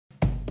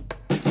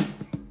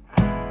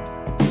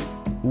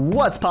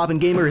What's poppin'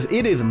 gamers?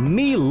 It is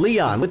me,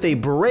 Leon, with a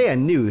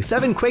brand new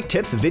 7 quick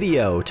tips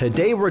video.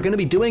 Today we're going to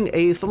be doing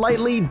a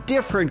slightly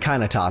different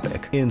kind of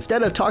topic.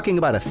 Instead of talking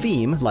about a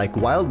theme like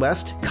Wild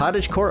West,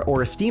 cottagecore,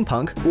 or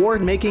steampunk, or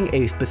making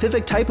a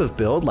specific type of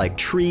build like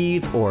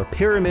trees or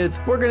pyramids,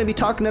 we're going to be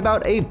talking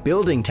about a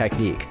building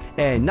technique.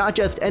 And not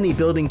just any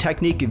building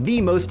technique,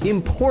 the most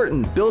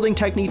important building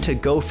technique to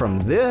go from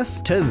this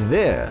to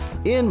this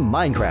in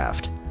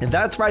Minecraft. And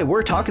that's right,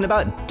 we're talking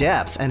about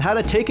depth and how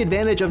to take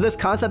advantage of this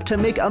concept to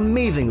make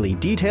amazingly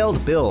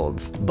detailed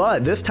builds.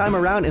 But this time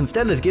around,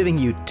 instead of giving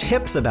you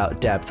tips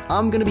about depth,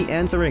 I'm gonna be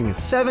answering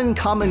 7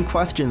 common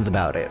questions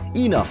about it.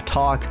 Enough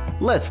talk,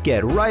 let's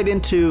get right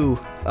into,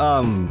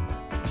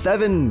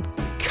 7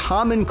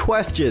 common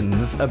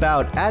questions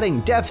about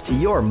adding depth to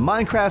your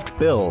Minecraft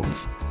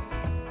builds.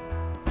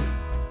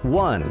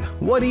 1.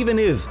 What even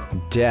is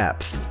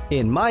depth?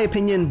 In my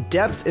opinion,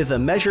 depth is a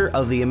measure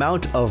of the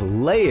amount of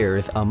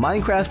layers a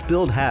Minecraft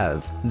build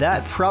has.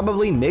 That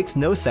probably makes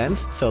no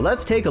sense, so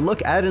let's take a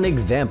look at an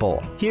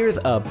example. Here's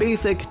a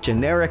basic,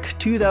 generic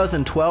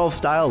 2012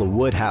 style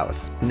wood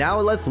house. Now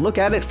let's look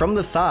at it from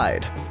the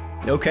side.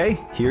 Okay,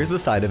 here's the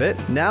side of it.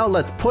 Now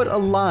let's put a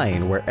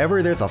line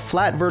wherever there's a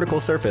flat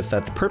vertical surface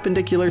that's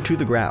perpendicular to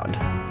the ground.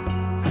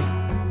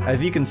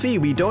 As you can see,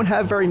 we don't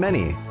have very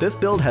many. This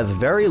build has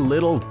very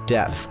little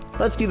depth.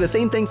 Let's do the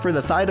same thing for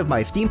the side of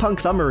my steampunk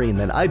submarine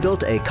that I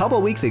built a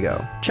couple weeks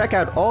ago. Check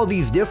out all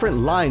these different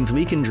lines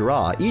we can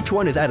draw. Each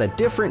one is at a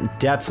different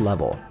depth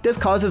level. This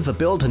causes the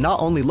build to not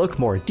only look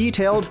more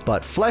detailed,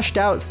 but fleshed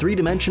out,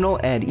 3-dimensional,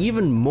 and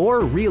even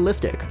more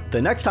realistic.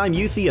 The next time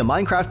you see a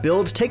Minecraft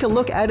build, take a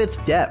look at its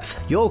depth.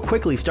 You'll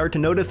quickly start to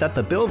notice that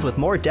the builds with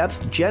more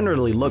depth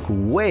generally look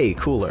way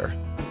cooler.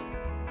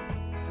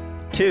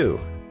 2.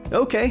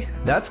 Okay,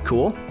 that's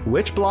cool.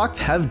 Which blocks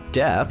have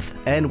depth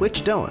and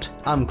which don't?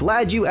 I'm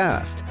glad you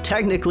asked.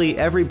 Technically,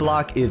 every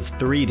block is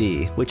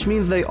 3D, which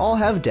means they all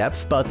have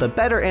depth, but the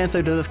better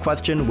answer to this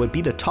question would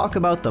be to talk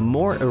about the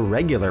more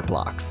irregular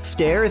blocks.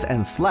 Stairs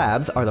and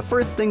slabs are the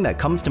first thing that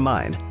comes to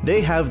mind.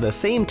 They have the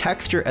same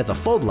texture as a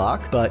full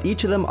block, but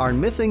each of them are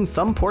missing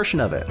some portion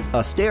of it.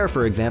 A stair,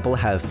 for example,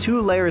 has 2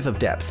 layers of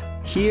depth,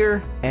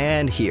 here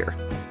and here.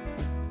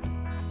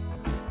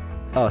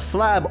 A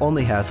slab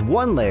only has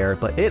 1 layer,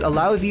 but it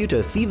allows you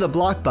to see the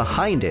block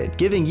behind it,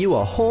 giving you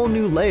a whole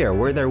new layer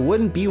where there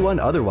wouldn't be one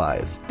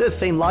otherwise. This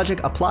same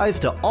logic applies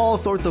to all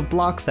sorts of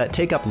blocks that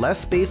take up less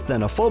space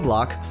than a full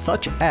block,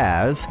 such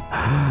as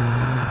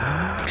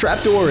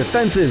trapdoors,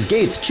 fences,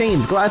 gates,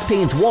 chains, glass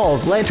panes,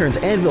 walls, lanterns,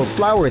 anvils,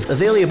 flowers,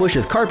 azalea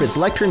bushes, carpets,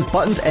 lecterns,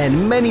 buttons,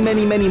 and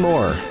many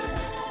more.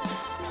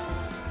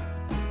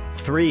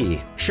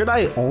 3. Should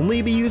I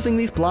only be using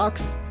these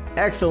blocks?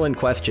 Excellent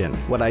question.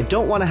 What I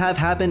don't want to have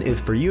happen is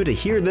for you to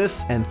hear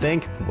this and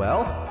think,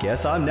 well,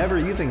 guess I'm never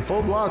using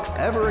full blocks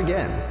ever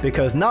again.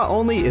 Because not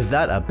only is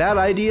that a bad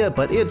idea,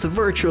 but it's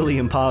virtually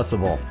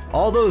impossible.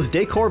 All those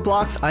decor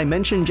blocks I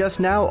mentioned just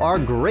now are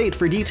great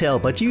for detail,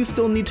 but you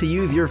still need to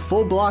use your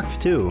full blocks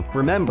too.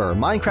 Remember,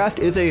 Minecraft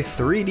is a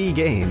 3D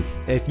game.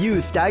 If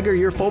you stagger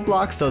your full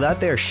blocks so that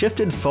they're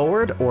shifted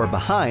forward or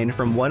behind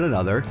from one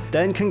another,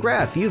 then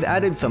congrats, you've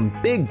added some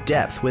big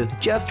depth with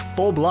just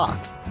full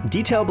blocks.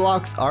 Detail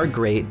blocks are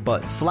great,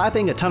 but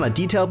slapping a ton of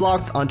detail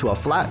blocks onto a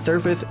flat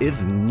surface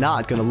is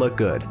not gonna look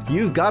good.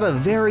 You've gotta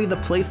vary the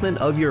placement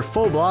of your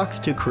full blocks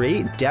to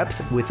create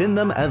depth within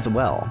them as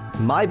well.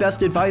 My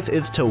best advice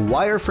is to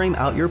wireframe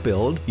out your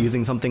build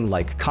using something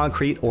like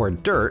concrete or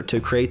dirt to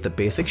create the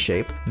basic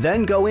shape,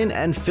 then go in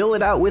and fill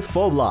it out with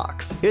full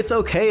blocks. It's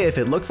okay if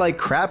it looks like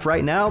crap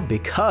right now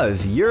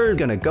because you're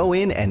gonna go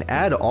in and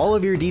add all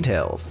of your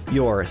details.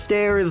 Your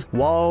stairs,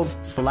 walls,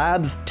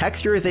 slabs,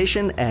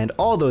 texturization, and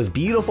all those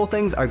beautiful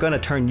things are gonna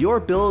turn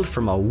your build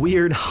from a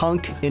weird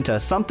hunk into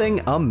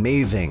something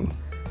amazing.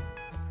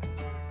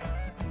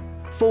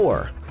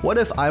 4. What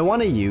if I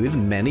want to use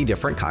many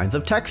different kinds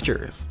of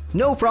textures?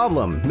 No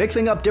problem.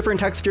 Mixing up different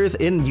textures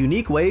in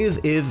unique ways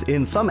is,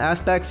 in some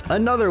aspects,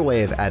 another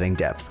way of adding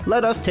depth.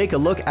 Let us take a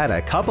look at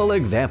a couple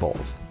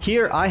examples.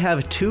 Here I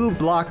have 2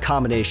 block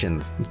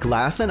combinations,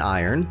 glass and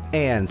iron,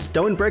 and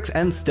stone bricks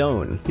and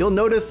stone. You'll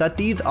notice that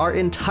these are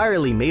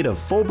entirely made of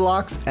full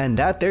blocks and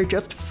that they're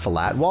just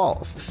flat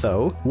walls.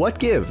 So, what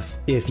gives?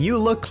 If you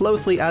look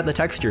closely at the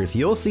textures,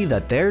 you'll see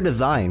that their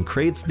design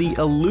creates the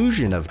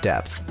illusion of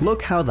depth.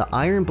 Look how the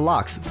iron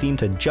blocks seem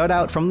to jut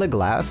out from the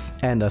glass,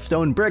 and the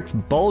stone bricks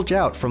bulge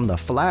out from the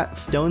flat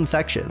stone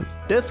sections.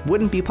 This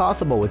wouldn't be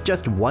possible with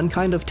just one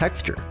kind of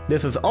texture.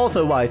 This is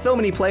also why so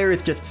many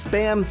players just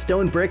spam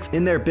stone bricks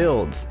in their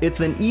builds. It's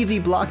an easy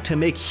block to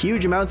make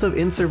huge amounts of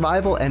in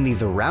survival, and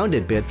these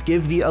rounded bits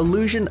give the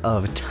illusion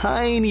of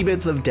tiny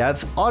bits of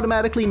depth,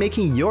 automatically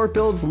making your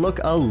builds look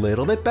a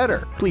little bit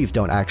better. Please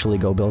don't actually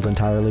go build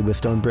entirely with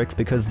stone bricks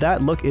because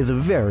that look is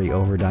very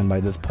overdone by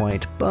this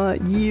point,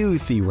 but you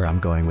see where I'm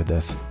going with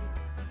this.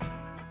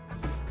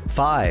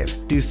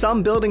 5. Do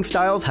some building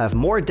styles have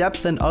more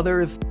depth than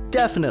others?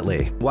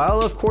 Definitely.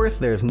 While of course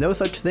there's no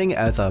such thing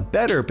as a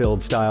better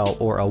build style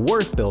or a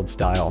worse build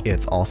style,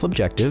 it's all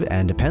subjective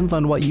and depends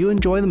on what you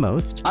enjoy the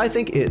most, I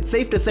think it's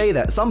safe to say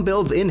that some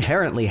builds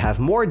inherently have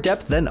more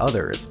depth than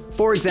others.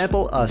 For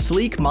example, a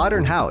sleek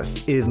modern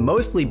house is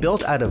mostly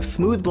built out of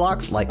smooth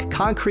blocks like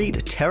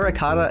concrete,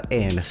 terracotta,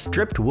 and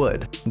stripped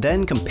wood.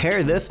 Then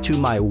compare this to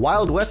my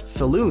Wild West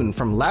saloon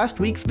from last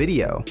week's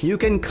video. You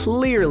can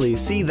clearly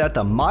see that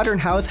the modern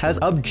house has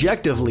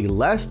objectively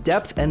less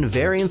depth and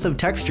variance of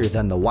texture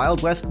than the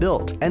Wild West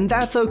build, and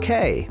that's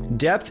okay.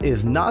 Depth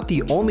is not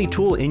the only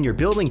tool in your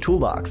building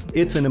toolbox.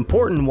 It's an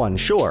important one,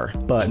 sure,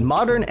 but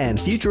modern and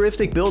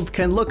futuristic builds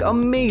can look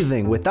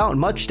amazing without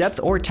much depth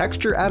or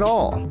texture at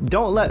all.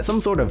 Don't let some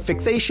sort of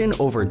fixation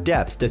over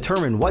depth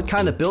determine what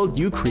kind of build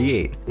you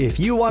create. If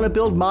you want to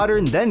build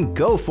modern, then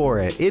go for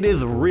it. It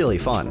is really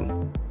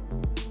fun.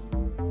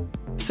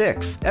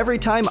 6. Every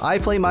time I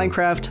play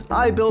Minecraft,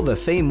 I build the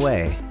same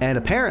way, and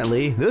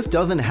apparently this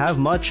doesn't have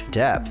much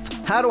depth.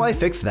 How do I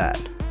fix that?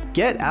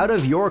 Get out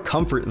of your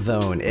comfort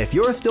zone. If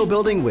you're still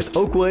building with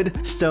oak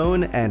wood,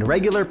 stone, and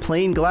regular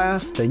plain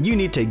glass, then you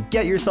need to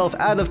get yourself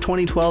out of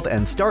 2012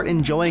 and start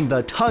enjoying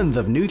the tons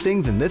of new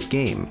things in this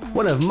game.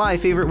 One of my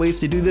favorite ways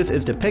to do this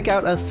is to pick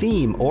out a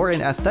theme or an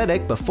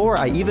aesthetic before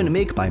I even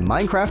make my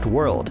Minecraft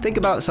world. Think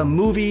about some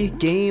movie,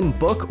 game,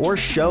 book, or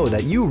show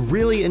that you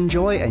really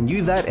enjoy and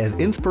use that as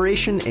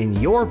inspiration in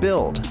your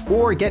build,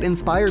 or get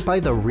inspired by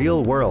the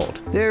real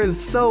world. There's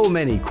so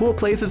many cool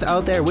places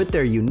out there with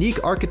their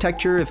unique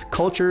architectures,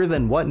 cultures,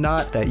 and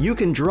whatnot that you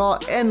can draw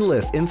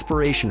endless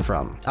inspiration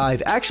from.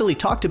 I've actually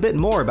talked a bit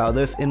more about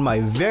this in my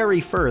very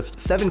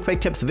first 7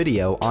 quick tips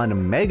video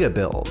on mega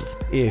builds.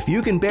 If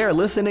you can bear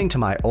listening to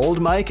my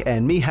old mic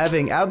and me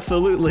having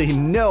absolutely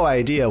no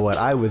idea what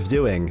I was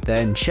doing,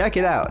 then check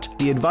it out.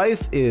 The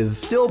advice is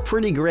still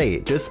pretty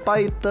great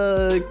despite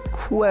the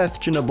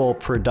questionable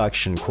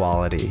production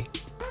quality.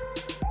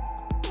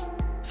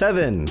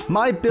 7.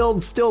 My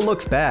build still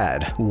looks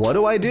bad. What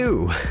do I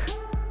do?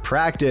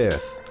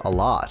 Practice. A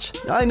lot.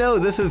 I know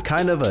this is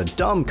kind of a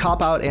dumb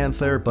cop-out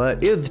answer,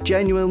 but it's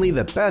genuinely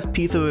the best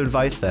piece of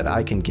advice that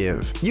I can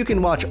give. You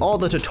can watch all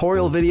the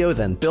tutorial videos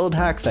and build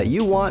hacks that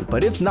you want,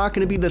 but it's not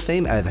going to be the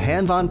same as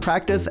hands-on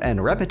practice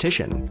and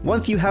repetition.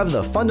 Once you have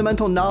the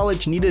fundamental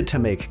knowledge needed to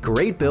make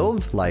great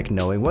builds, like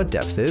knowing what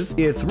depth is,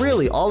 it's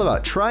really all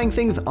about trying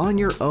things on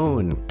your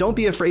own. Don't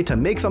be afraid to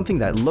make something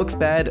that looks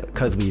bad,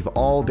 because we've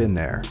all been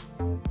there.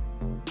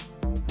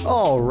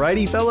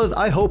 Alrighty fellas,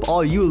 I hope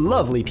all you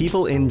lovely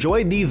people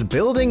enjoyed these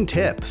building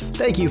tips.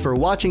 Thank you for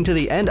watching to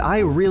the end, I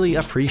really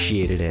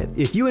appreciated it.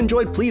 If you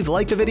enjoyed, please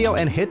like the video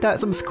and hit that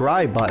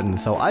subscribe button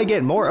so I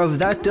get more of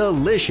that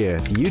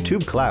delicious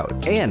YouTube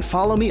clout. And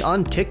follow me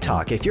on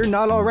TikTok if you're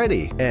not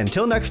already.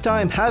 Until next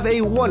time, have a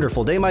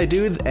wonderful day my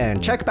dudes,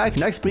 and check back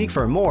next week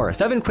for more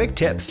 7 quick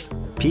tips.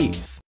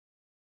 Peace.